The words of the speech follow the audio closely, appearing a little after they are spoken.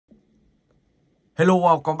Hello,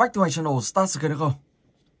 welcome back to my channel. Start Stickman được không?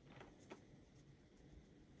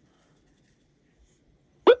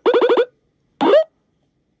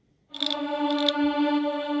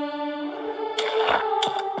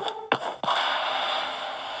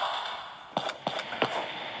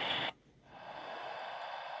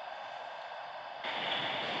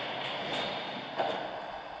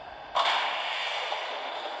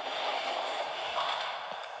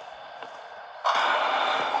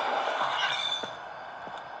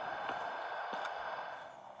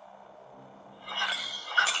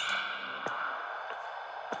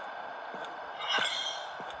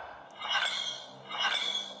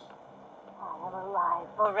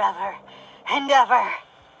 Forever and ever.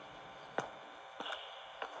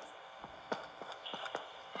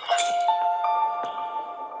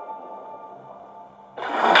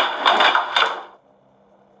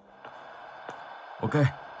 Ok.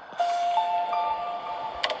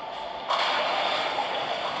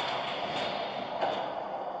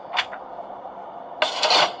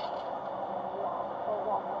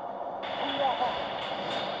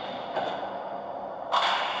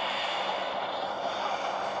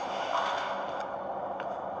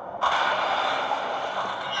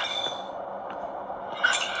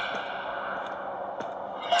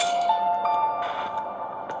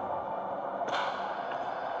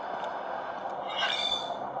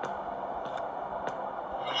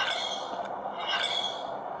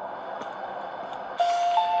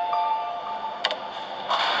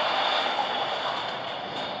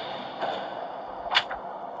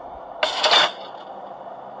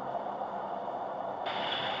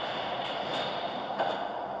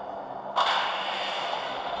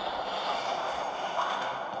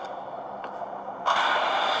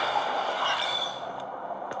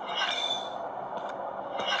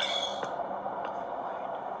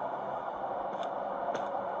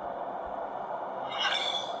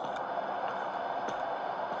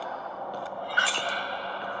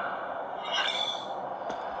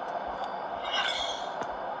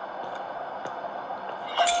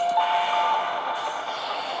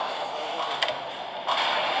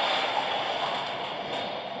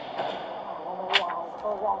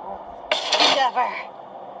 And ever.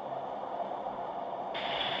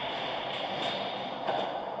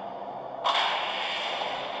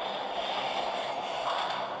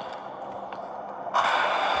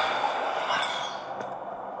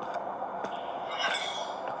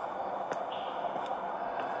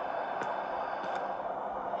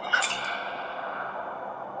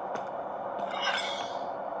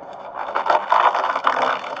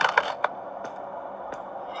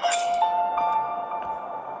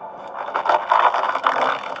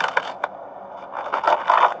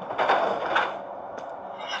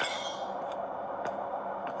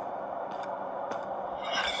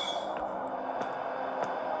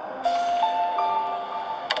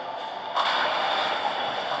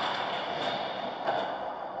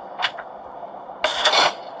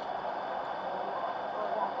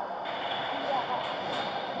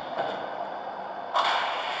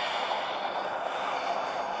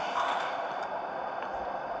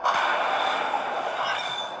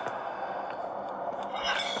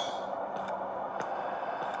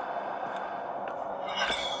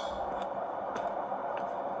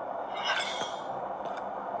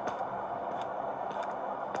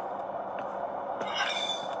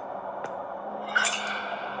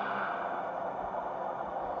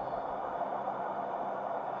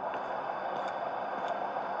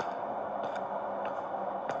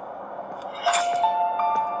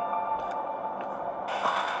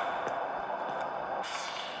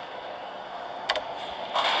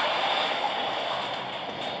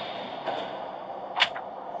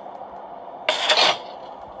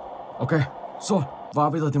 Ok, rồi. Và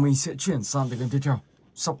bây giờ thì mình sẽ chuyển sang tới game tiếp theo,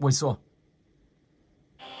 Subway Surf.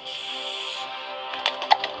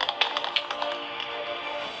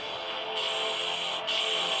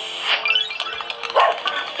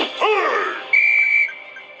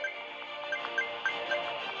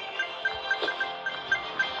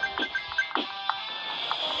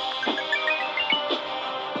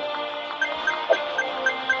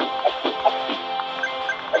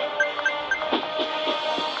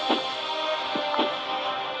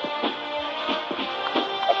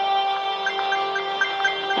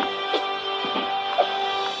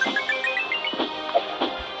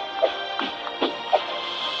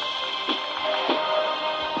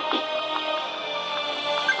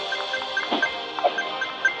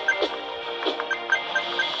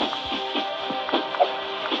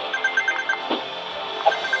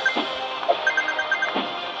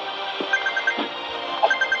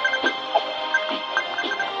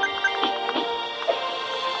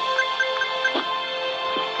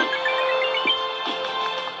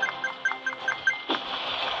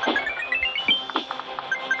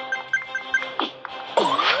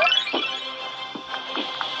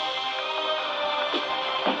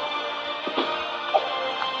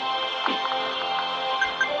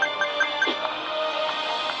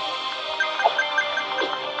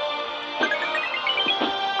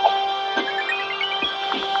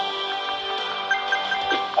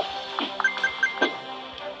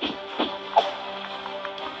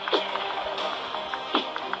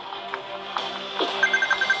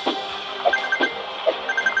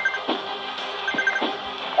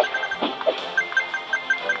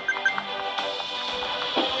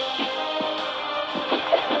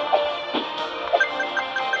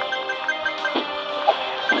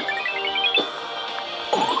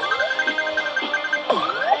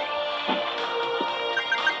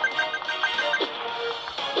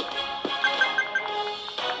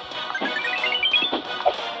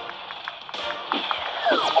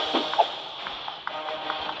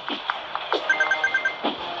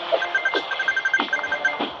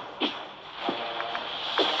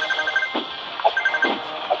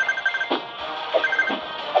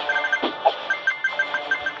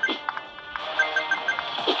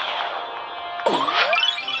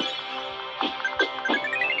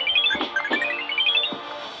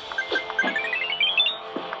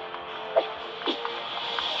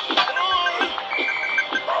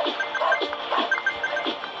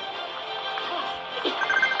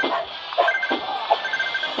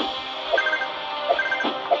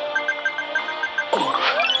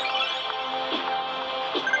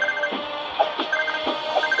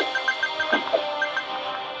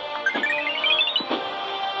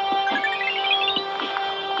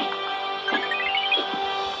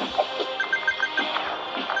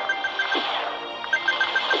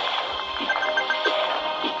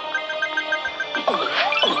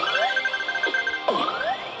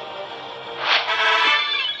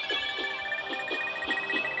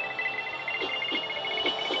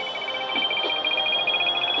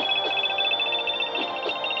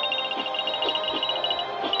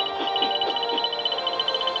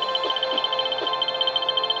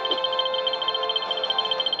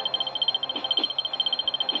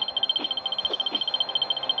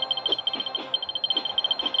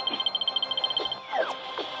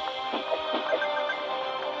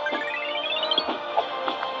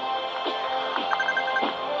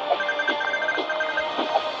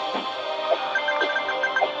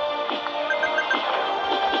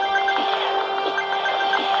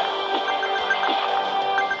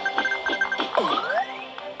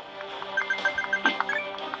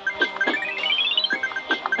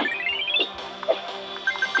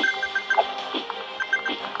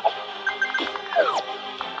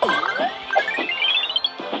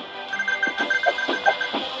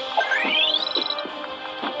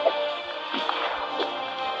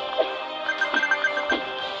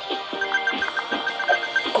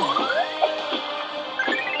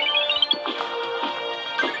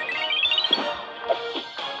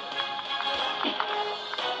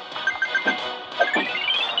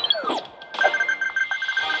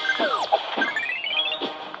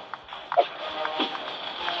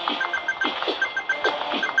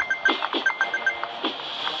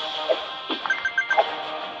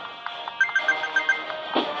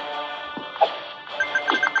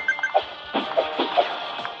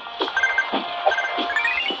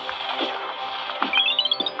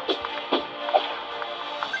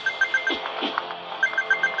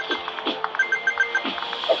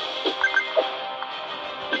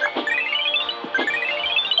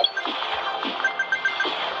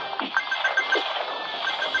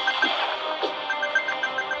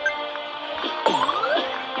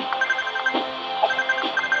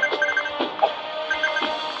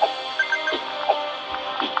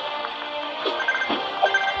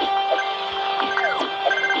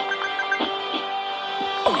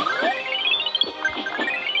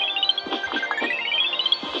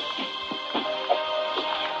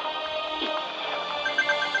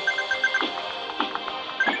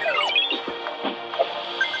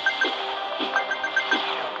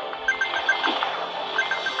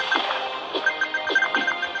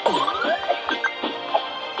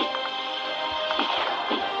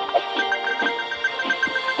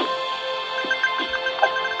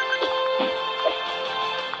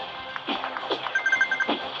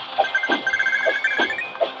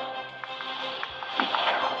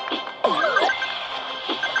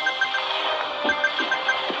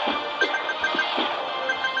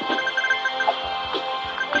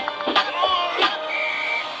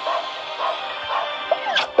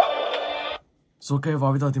 Ok, và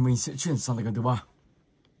bây giờ thì mình sẽ chuyển sang tay game thứ ba.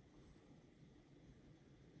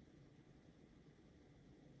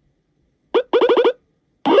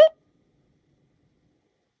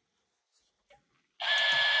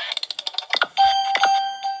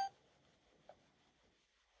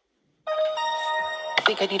 I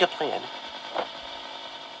think I need a plan.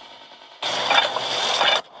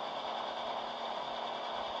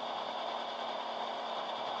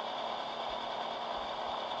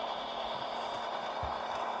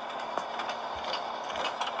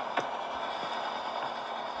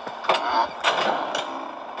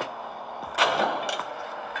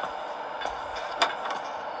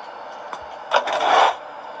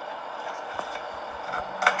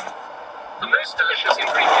 The most delicious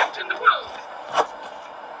ingredient in the world.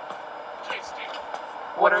 Tasty.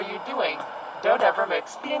 What are you doing? Don't ever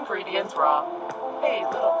mix the ingredients raw. Hey,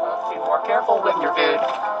 little pup, be more careful with your food.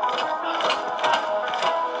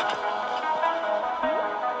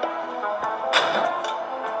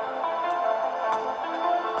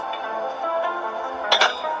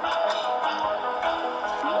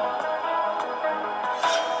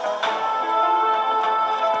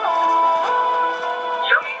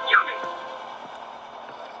 Yummy, yummy.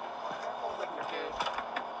 Careful with your food.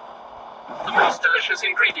 The most delicious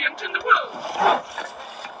ingredient in the world.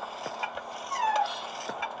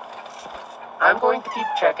 I'm going to keep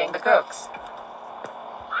checking the cooks.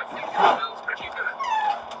 I think it smells pretty good.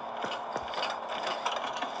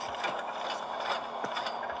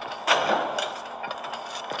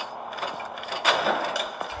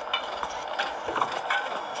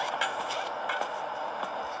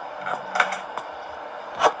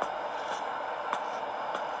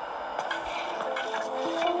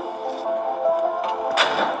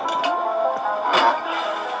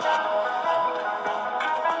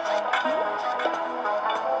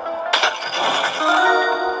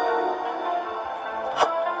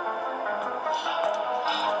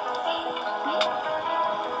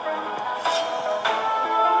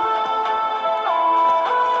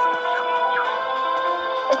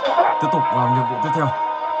 Tiếp tục làm nhiệm vụ tiếp theo.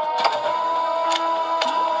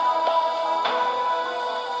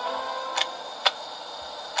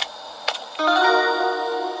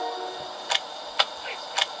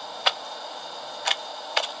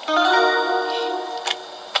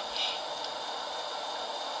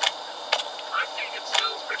 I think it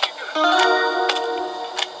smells pretty good.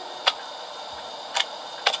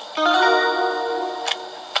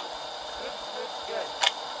 Good.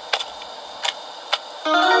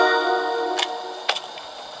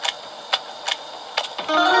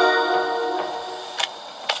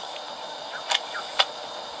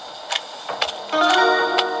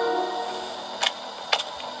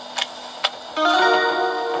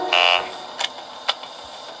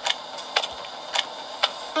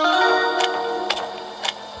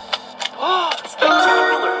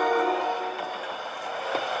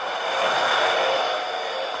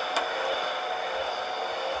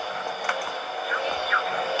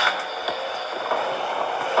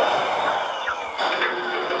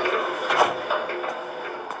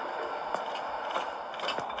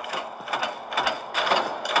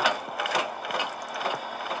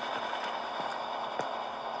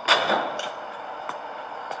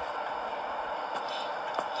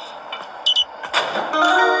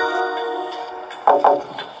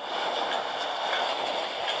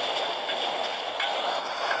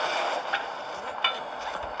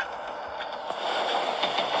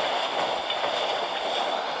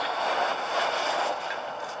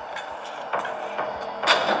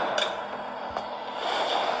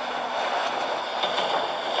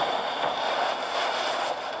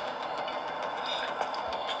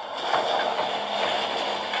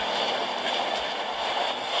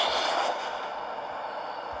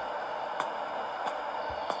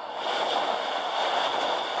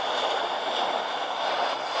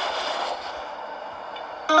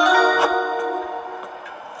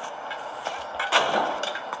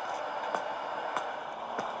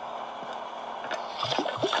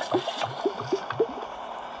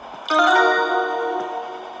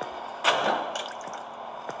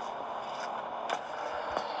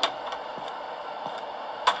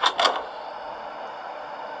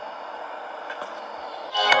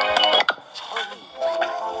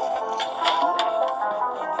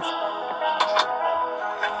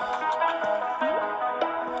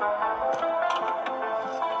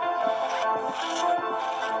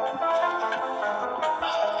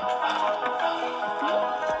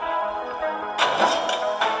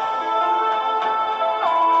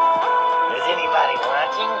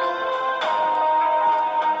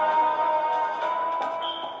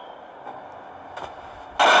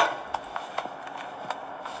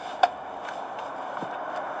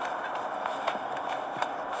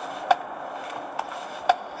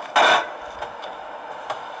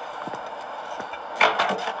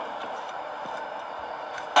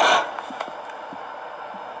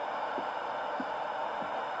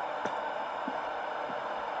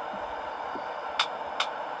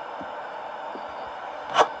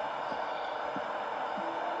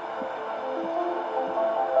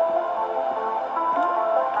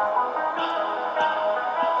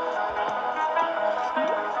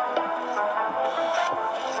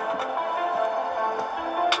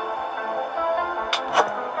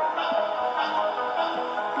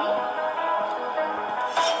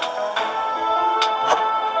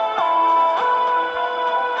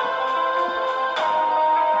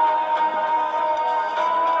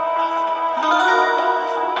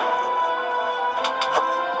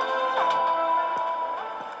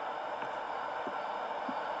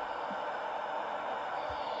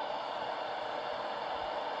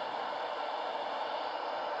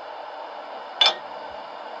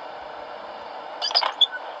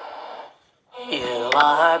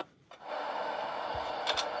 My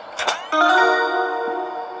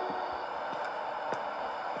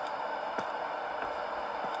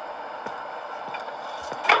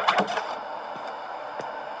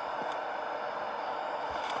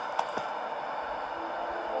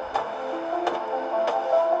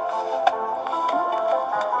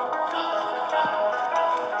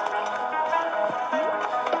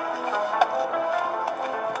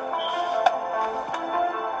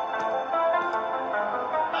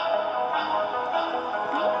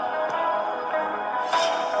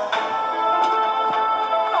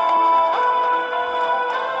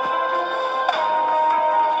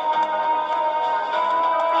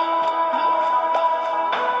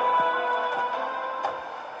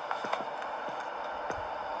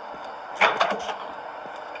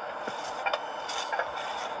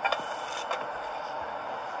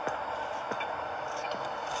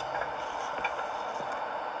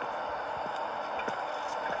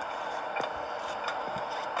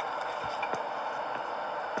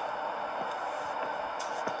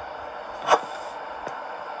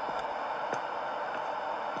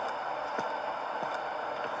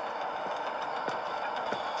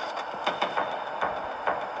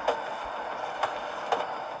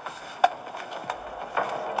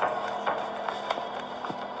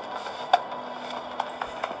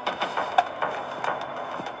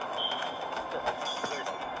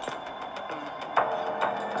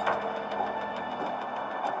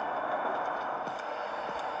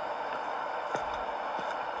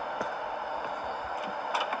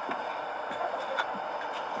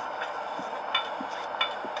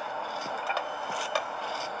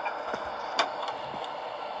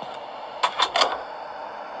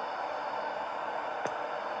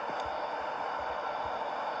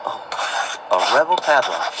a rebel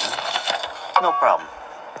padlock. No problem.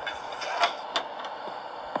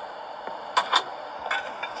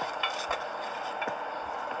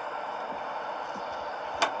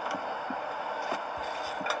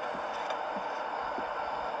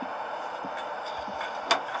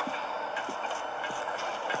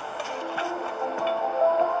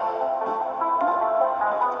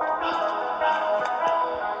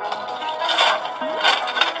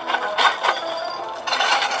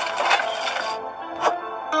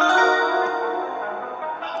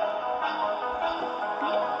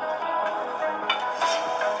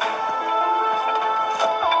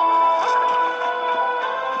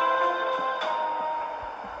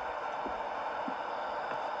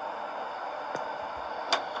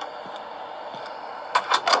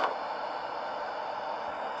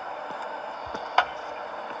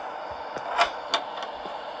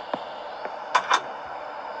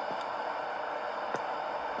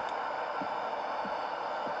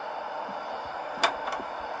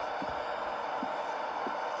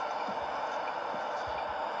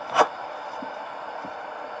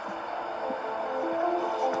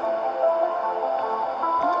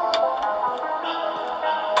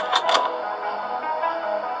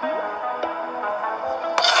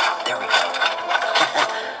 There we go.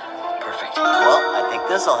 Perfect. Well, I think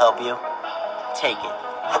this'll help you. Take it.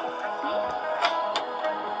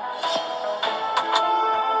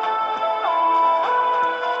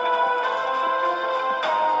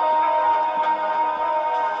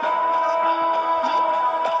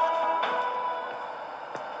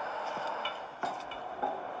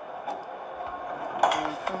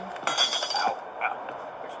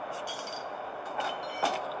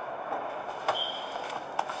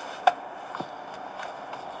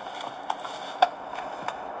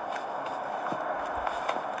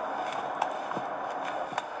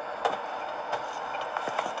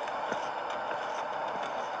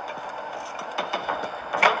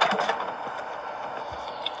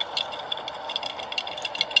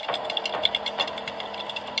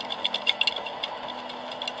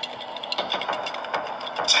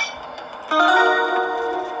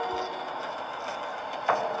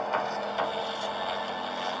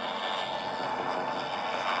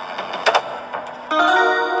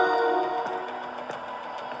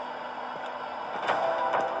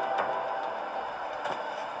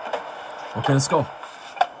 Ok, let's go.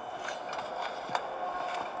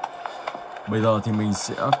 Bây giờ thì mình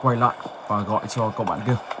sẽ quay lại và gọi cho cậu bạn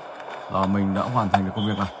kia là mình đã hoàn thành được công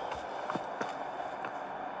việc này.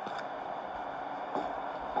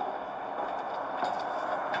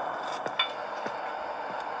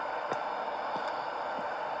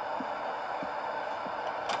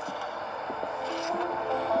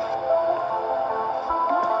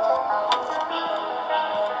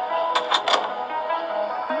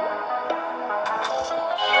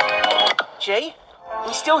 Jay,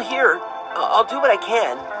 I'm still here. I'll do what I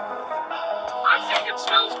can. I'm thinking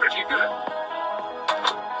smells pretty good.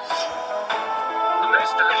 The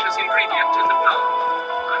most delicious ingredient in the world.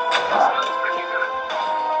 I think it smells pretty good.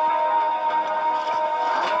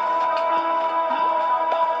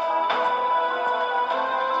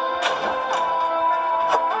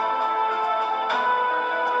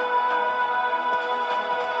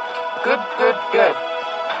 Good, good, good.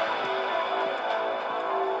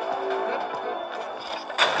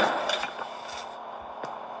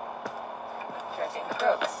 Checking the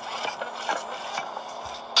cooks.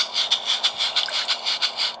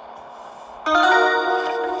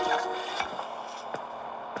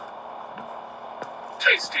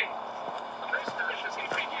 Tasty. The most delicious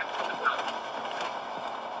ingredient in the world.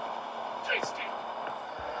 Tasty.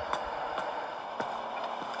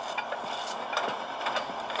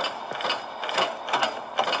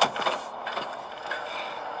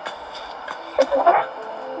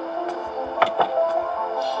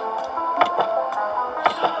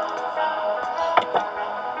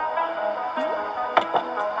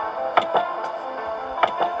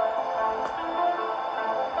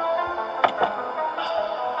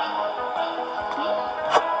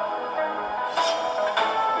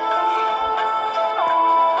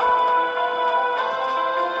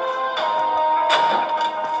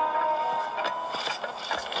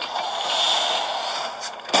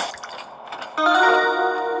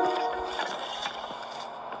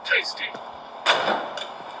 Tasty.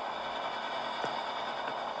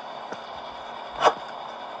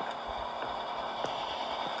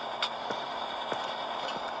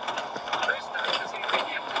 The most delicious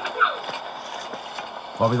ingredient in the world.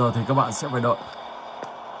 Và bây giờ thì các bạn sẽ phải đợi.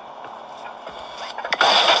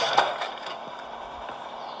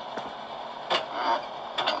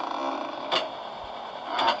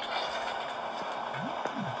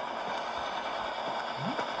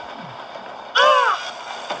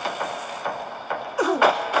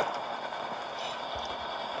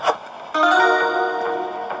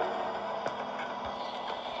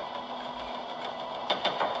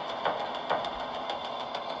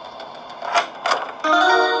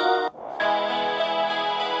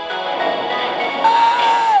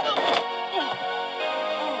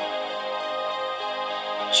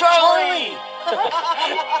 Charlie!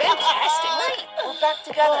 Fantastic. We're back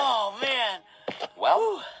together. Oh, man.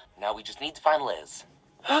 Well, now we just need to find Liz.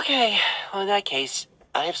 Okay, well, in that case,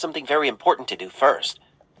 I have something very important to do first.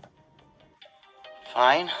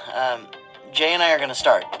 Fine. Jay and I are gonna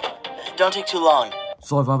start. Don't take too long.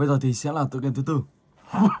 Rồi và bây giờ thì sẽ là tựa game thứ tư.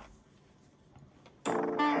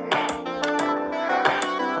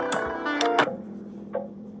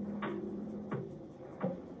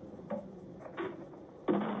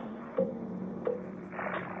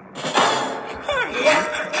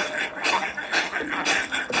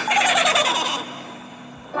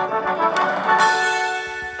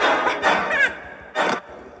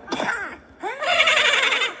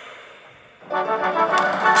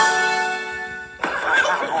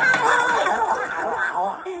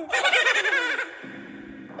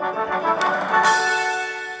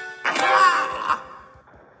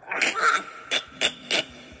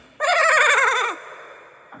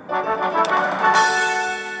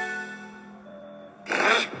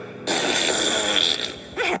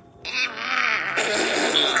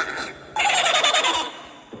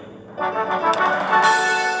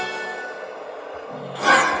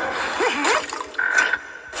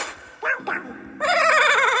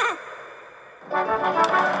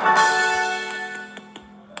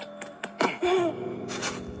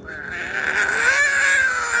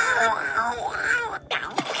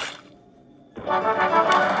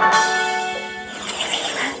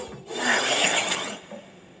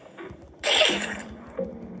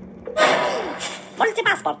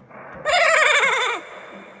 Multi-passport.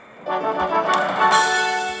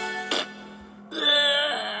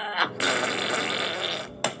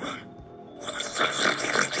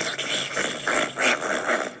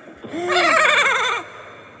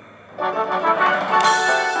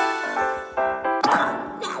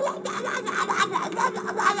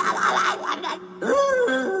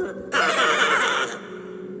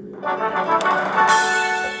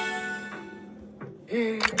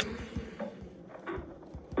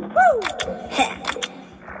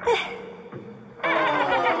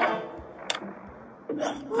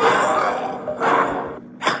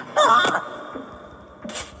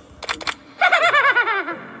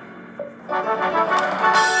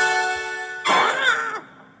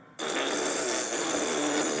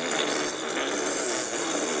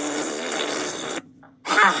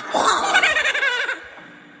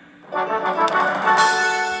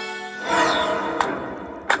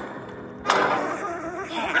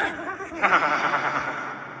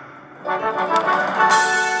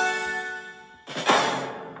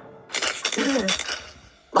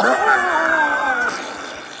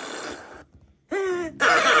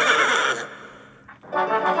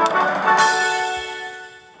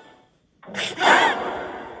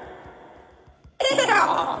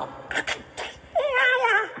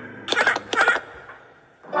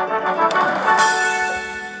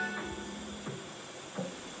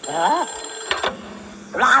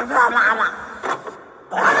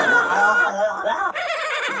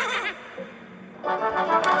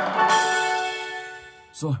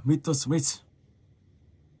 Rồi, Mr. Smith.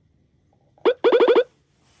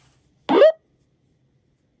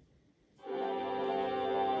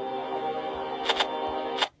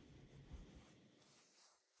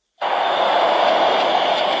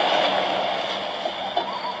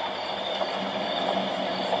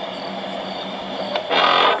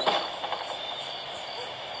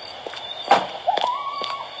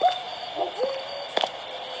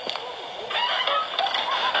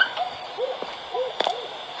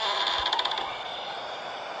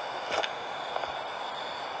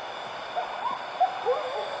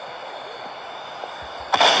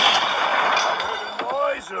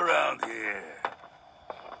 Around here.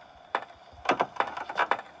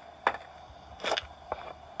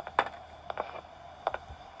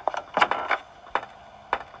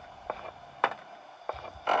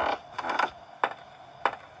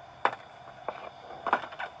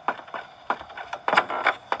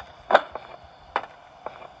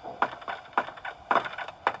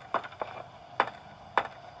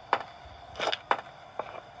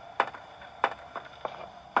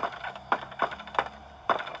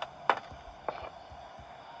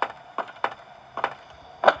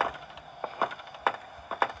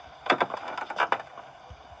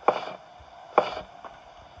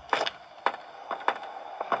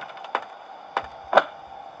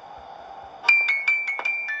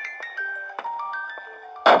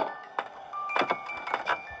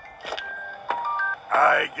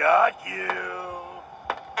 I got you.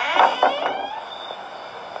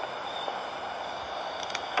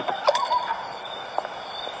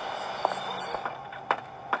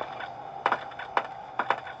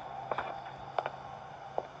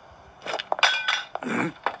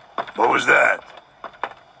 What was that?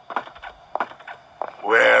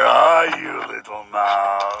 Where are you, little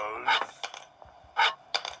mouse?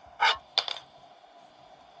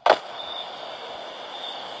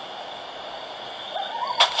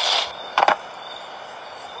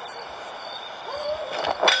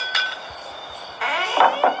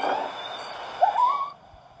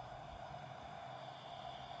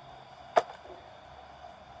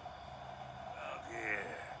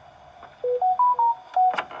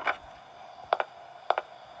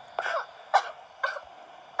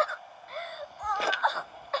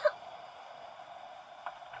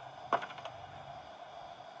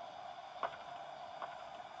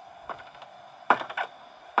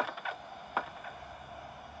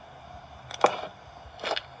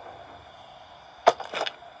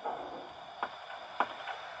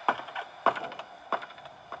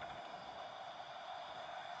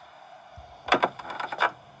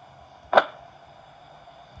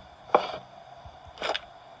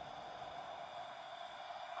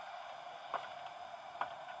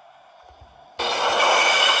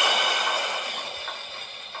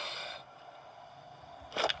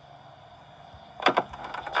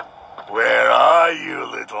 Where are you,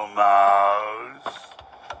 little mouse?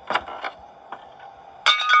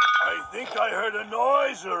 I think I heard a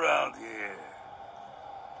noise around here.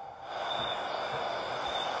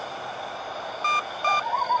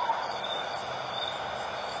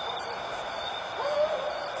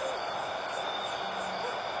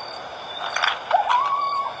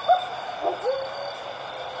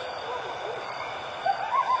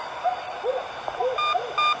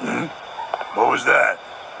 What was that?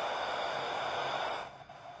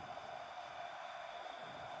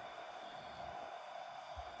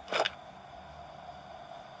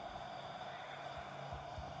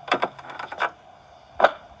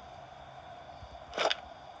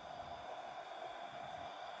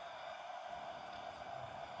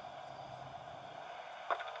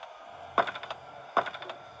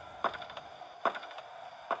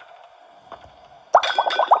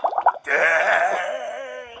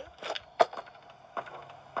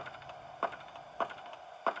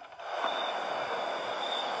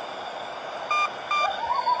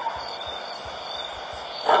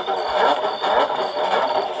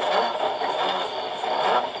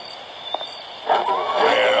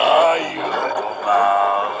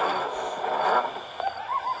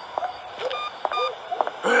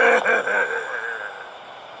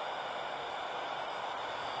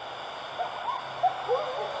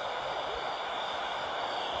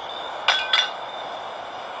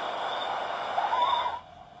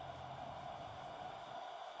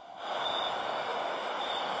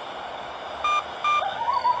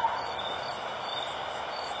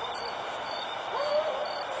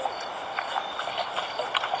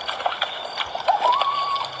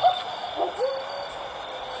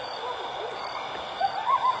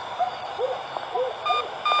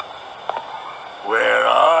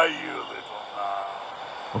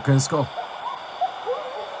 Okay, let's go.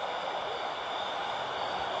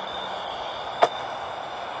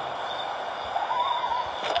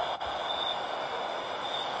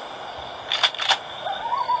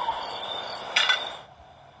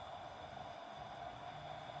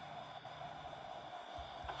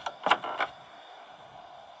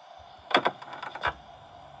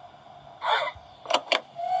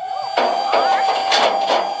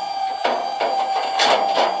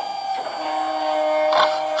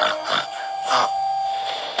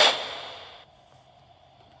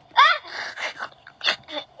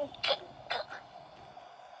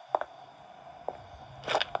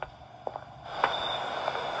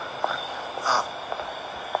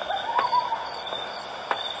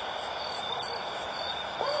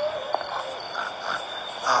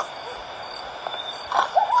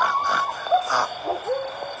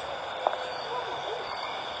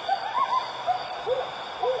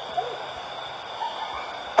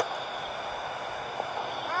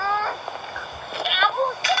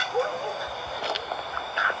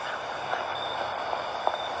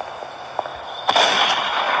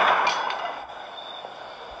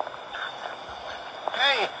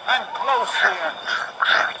 Hey, I'm close here.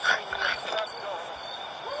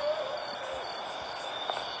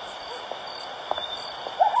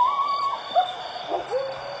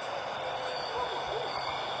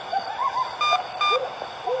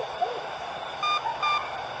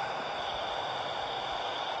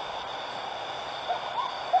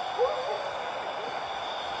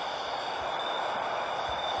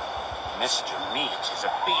 Mr. Meat is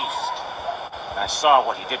a beast. I saw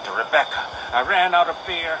what he did to Rebecca. I ran out of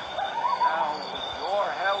beer. Now, with your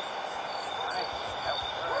help, I can help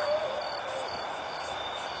her.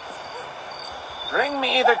 Bring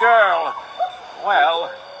me the girl.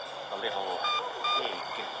 Well, the little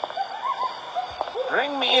pig.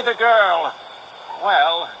 Bring me the girl.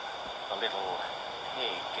 Well, the little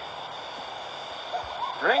pig.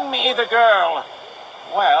 Bring me the girl.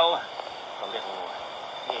 Well, the little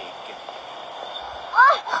pig.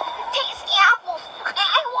 Oh, tasty apples.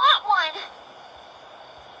 I want one.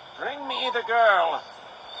 Bring me the girl.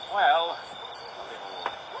 Well, the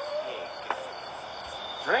little pig.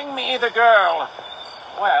 Bring me the girl.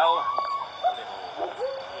 Well, the little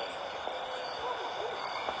pig.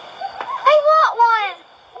 I want one.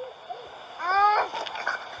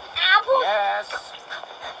 Apples. Yes.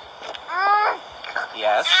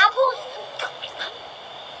 Yes. Apples.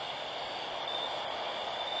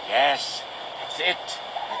 Yes. That's it.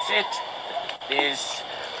 That's it. This.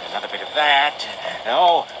 Another bit of that.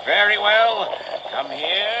 Oh, very well. Come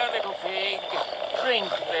here, little pig. Drink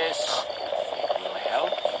this. It will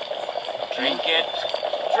help. Drink it.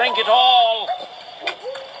 Drink it all.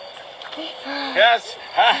 Yes.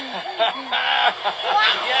 Yes. Am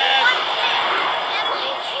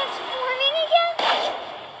I transforming again?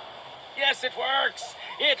 Yes, it works.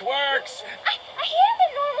 It works. I hear the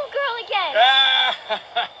normal girl again.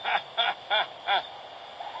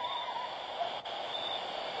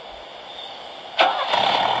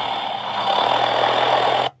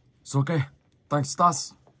 It's okay. Thanks,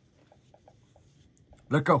 Stas.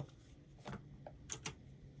 Let's go.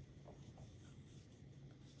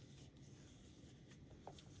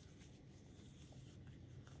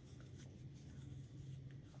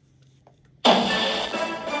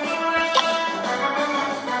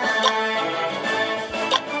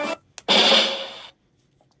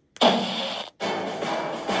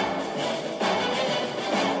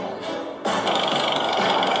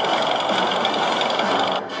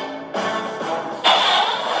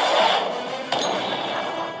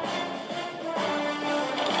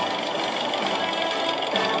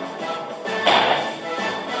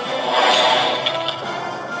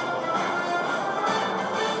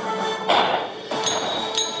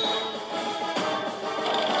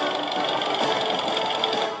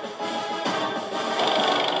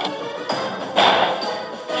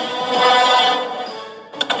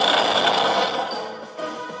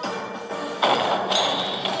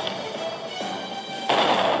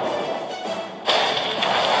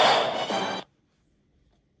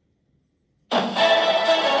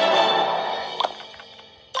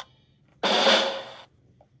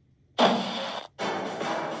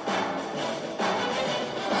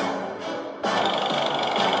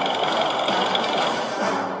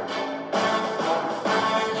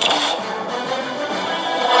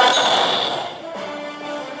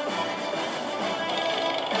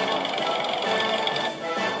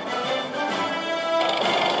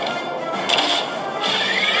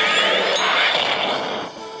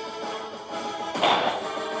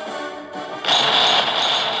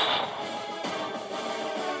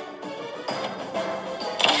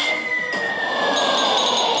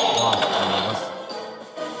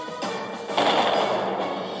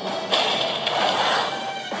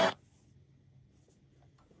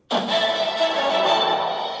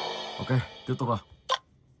 Tiếp tục nào.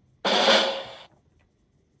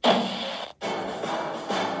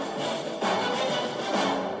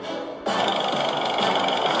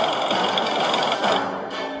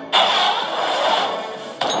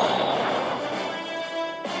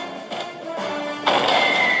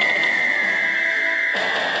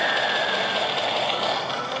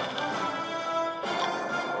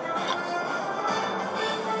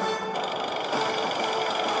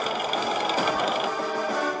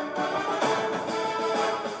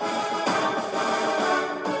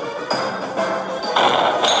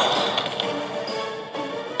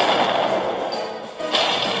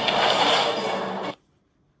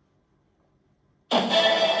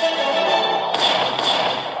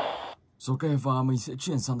 Ok, và mình sẽ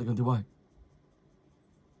chuyển sang tới game thứ 7.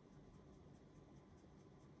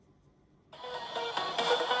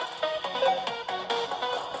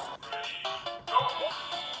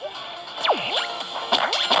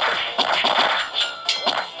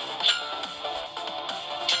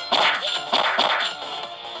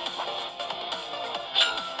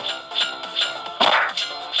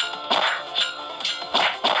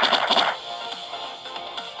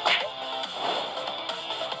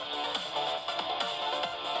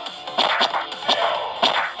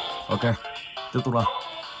 Ok, tiếp tục nào.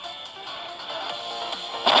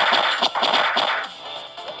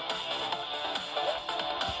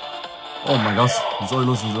 Oh my god, rơi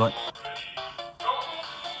luôn xuống dưới.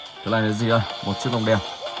 Cái này là gì đây? Một chiếc lồng đèn.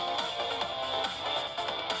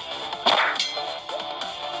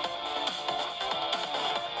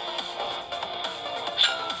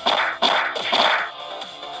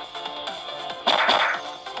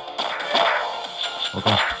 Ok,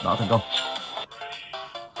 đã thành công.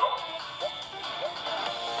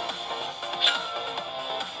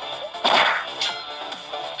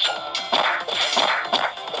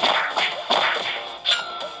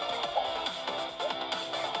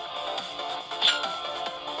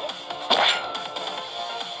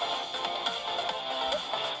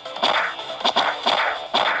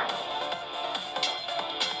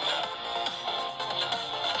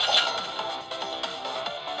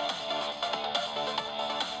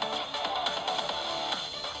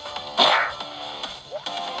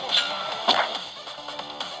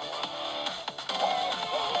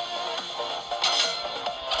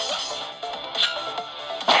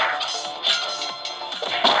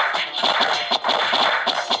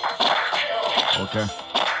 Ok,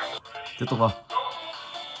 tiếp tục nào.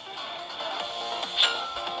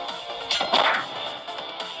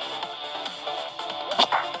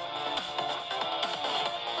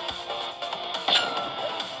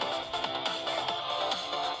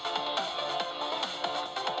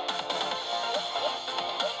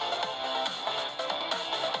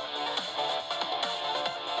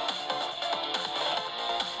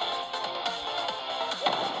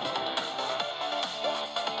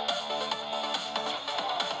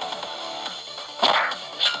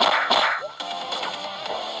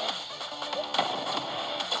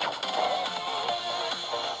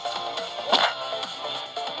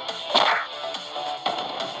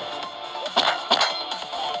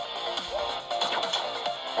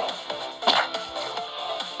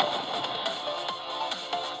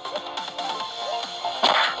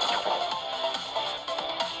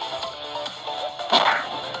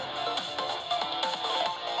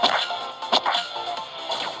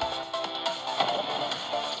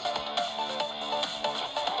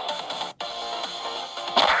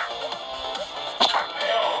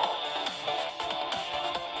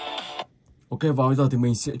 Ok, và bây giờ thì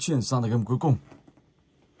mình sẽ chuyển sang game cuối cùng.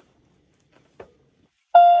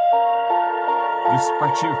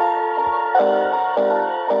 Dispatch you.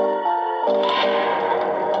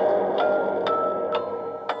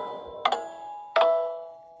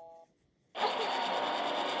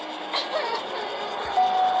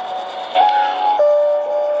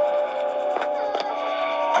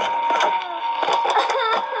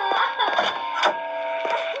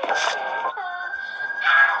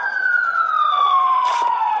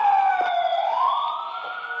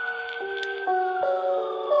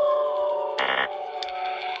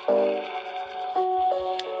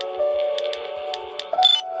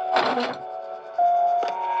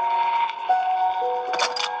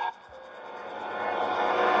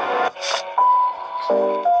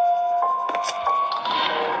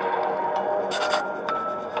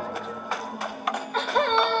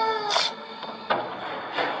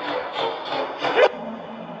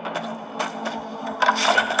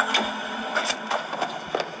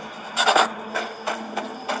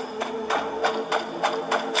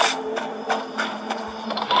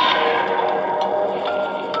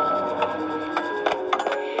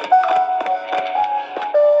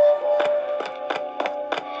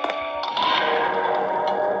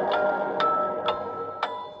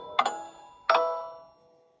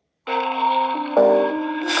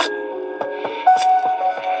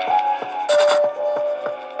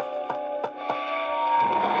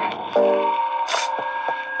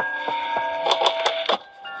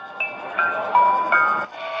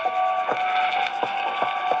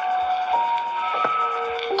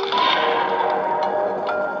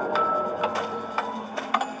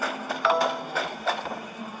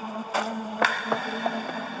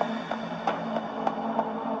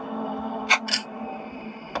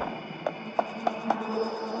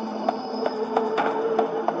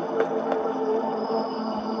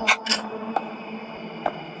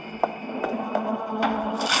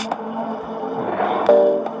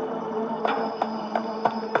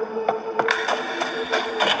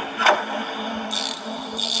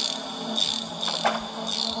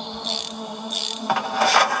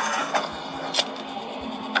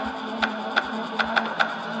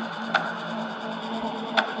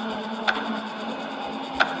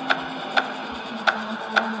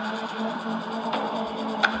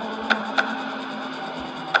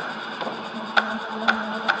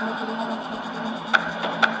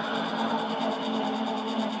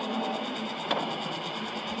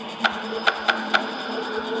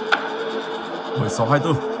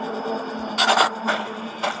 16-24.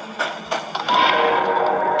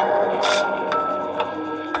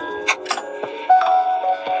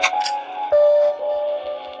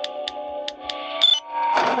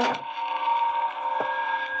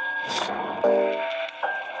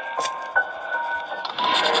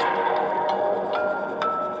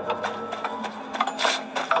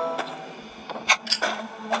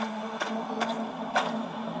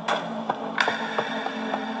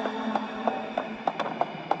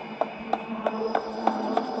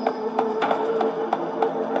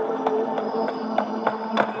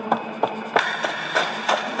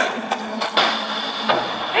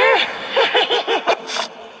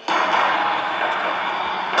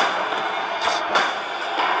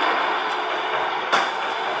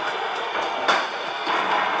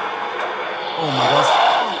 Oh my god.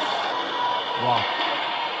 Wow.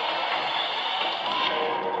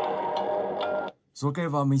 Rồi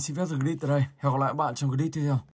ok, và mình xin phép dừng clip tại đây. Hẹn gặp lại các bạn trong clip tiếp theo.